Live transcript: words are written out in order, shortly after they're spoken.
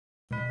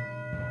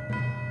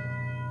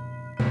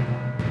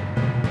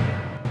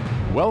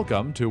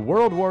Welcome to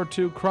World War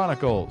II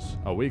Chronicles,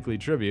 a weekly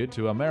tribute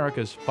to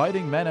America's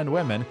fighting men and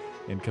women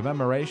in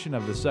commemoration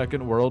of the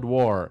Second World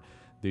War.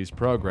 These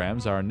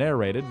programs are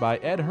narrated by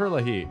Ed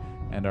Herlihy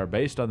and are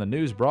based on the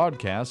news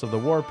broadcasts of the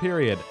war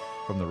period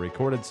from the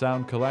recorded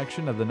sound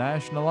collection of the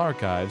National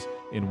Archives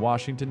in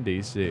Washington,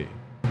 D.C.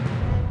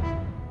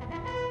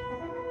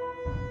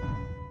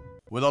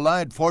 With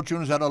Allied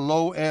fortunes at a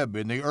low ebb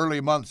in the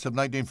early months of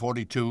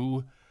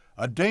 1942,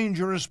 a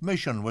dangerous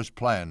mission was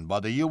planned by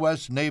the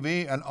U.S.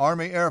 Navy and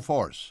Army Air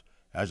Force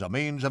as a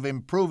means of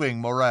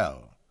improving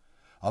morale.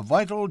 A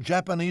vital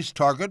Japanese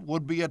target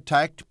would be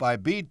attacked by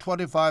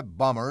B-25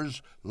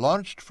 bombers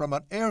launched from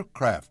an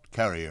aircraft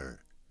carrier.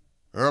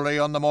 Early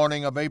on the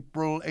morning of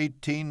April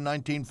 18,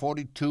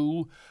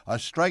 1942, a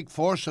strike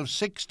force of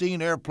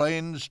 16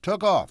 airplanes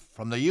took off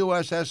from the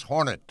USS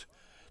Hornet.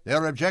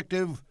 Their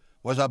objective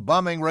was a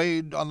bombing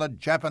raid on the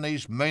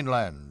Japanese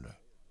mainland.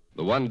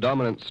 The one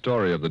dominant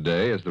story of the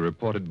day is the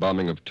reported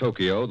bombing of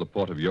Tokyo, the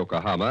port of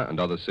Yokohama, and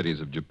other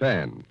cities of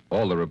Japan.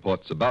 All the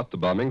reports about the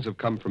bombings have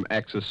come from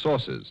Axis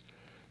sources.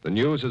 The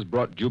news has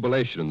brought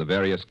jubilation in the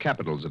various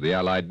capitals of the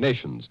Allied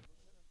nations.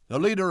 The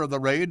leader of the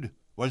raid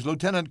was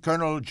Lieutenant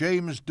Colonel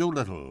James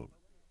Doolittle.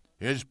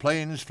 His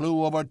planes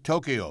flew over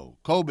Tokyo,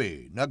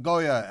 Kobe,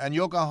 Nagoya, and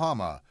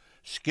Yokohama,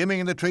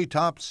 skimming the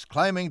treetops,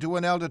 climbing to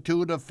an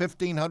altitude of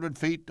 1,500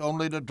 feet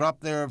only to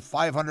drop their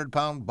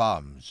 500-pound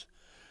bombs.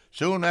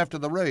 Soon after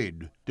the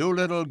raid,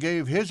 Doolittle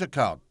gave his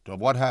account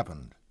of what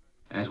happened.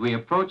 As we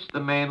approached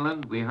the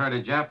mainland, we heard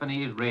a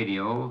Japanese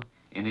radio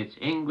in its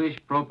English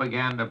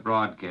propaganda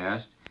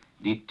broadcast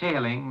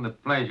detailing the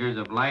pleasures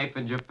of life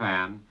in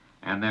Japan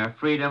and their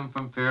freedom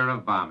from fear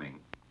of bombing.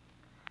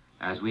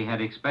 As we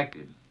had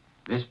expected,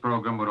 this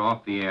program went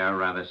off the air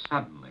rather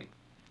suddenly.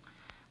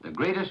 The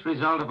greatest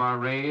result of our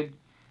raid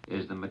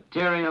is the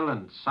material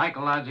and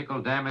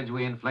psychological damage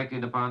we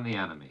inflicted upon the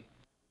enemy.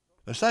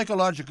 The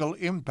psychological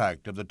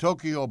impact of the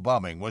Tokyo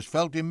bombing was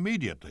felt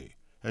immediately,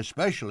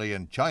 especially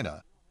in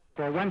China.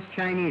 For once,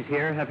 Chinese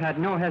here have had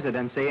no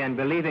hesitancy in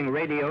believing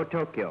Radio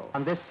Tokyo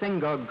on this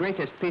single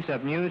greatest piece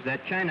of news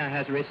that China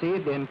has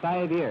received in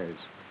 5 years.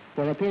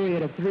 For a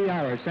period of 3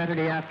 hours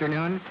Saturday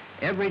afternoon,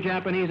 every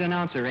Japanese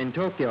announcer in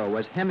Tokyo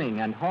was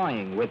hemming and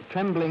hawing with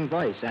trembling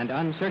voice and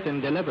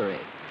uncertain delivery.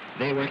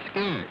 They were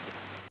scared.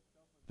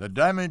 The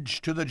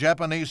damage to the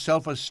Japanese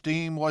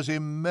self-esteem was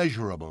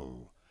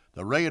immeasurable.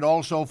 The raid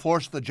also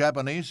forced the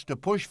Japanese to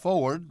push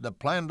forward the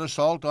planned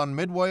assault on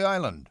Midway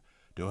Island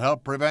to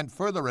help prevent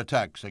further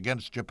attacks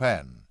against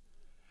Japan.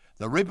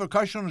 The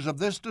repercussions of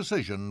this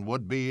decision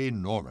would be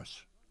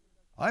enormous.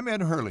 I'm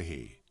Ed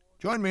Herlihy.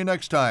 Join me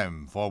next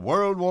time for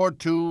World War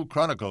II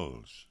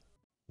Chronicles.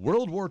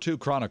 World War II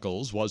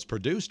Chronicles was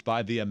produced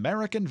by the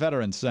American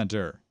Veterans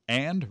Center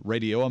and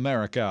Radio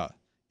America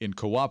in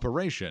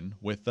cooperation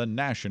with the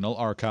National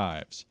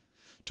Archives.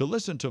 To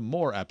listen to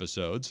more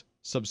episodes,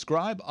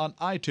 subscribe on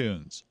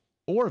iTunes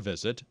or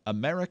visit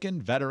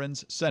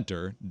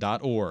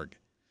AmericanVeteransCenter.org.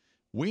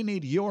 We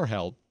need your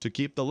help to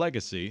keep the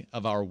legacy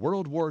of our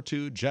World War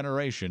II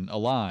generation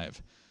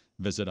alive.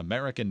 Visit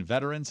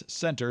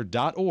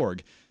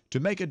AmericanVeteransCenter.org to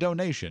make a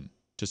donation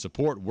to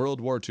support World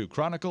War II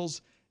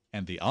Chronicles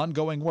and the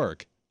ongoing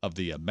work of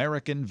the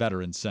American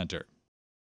Veterans Center.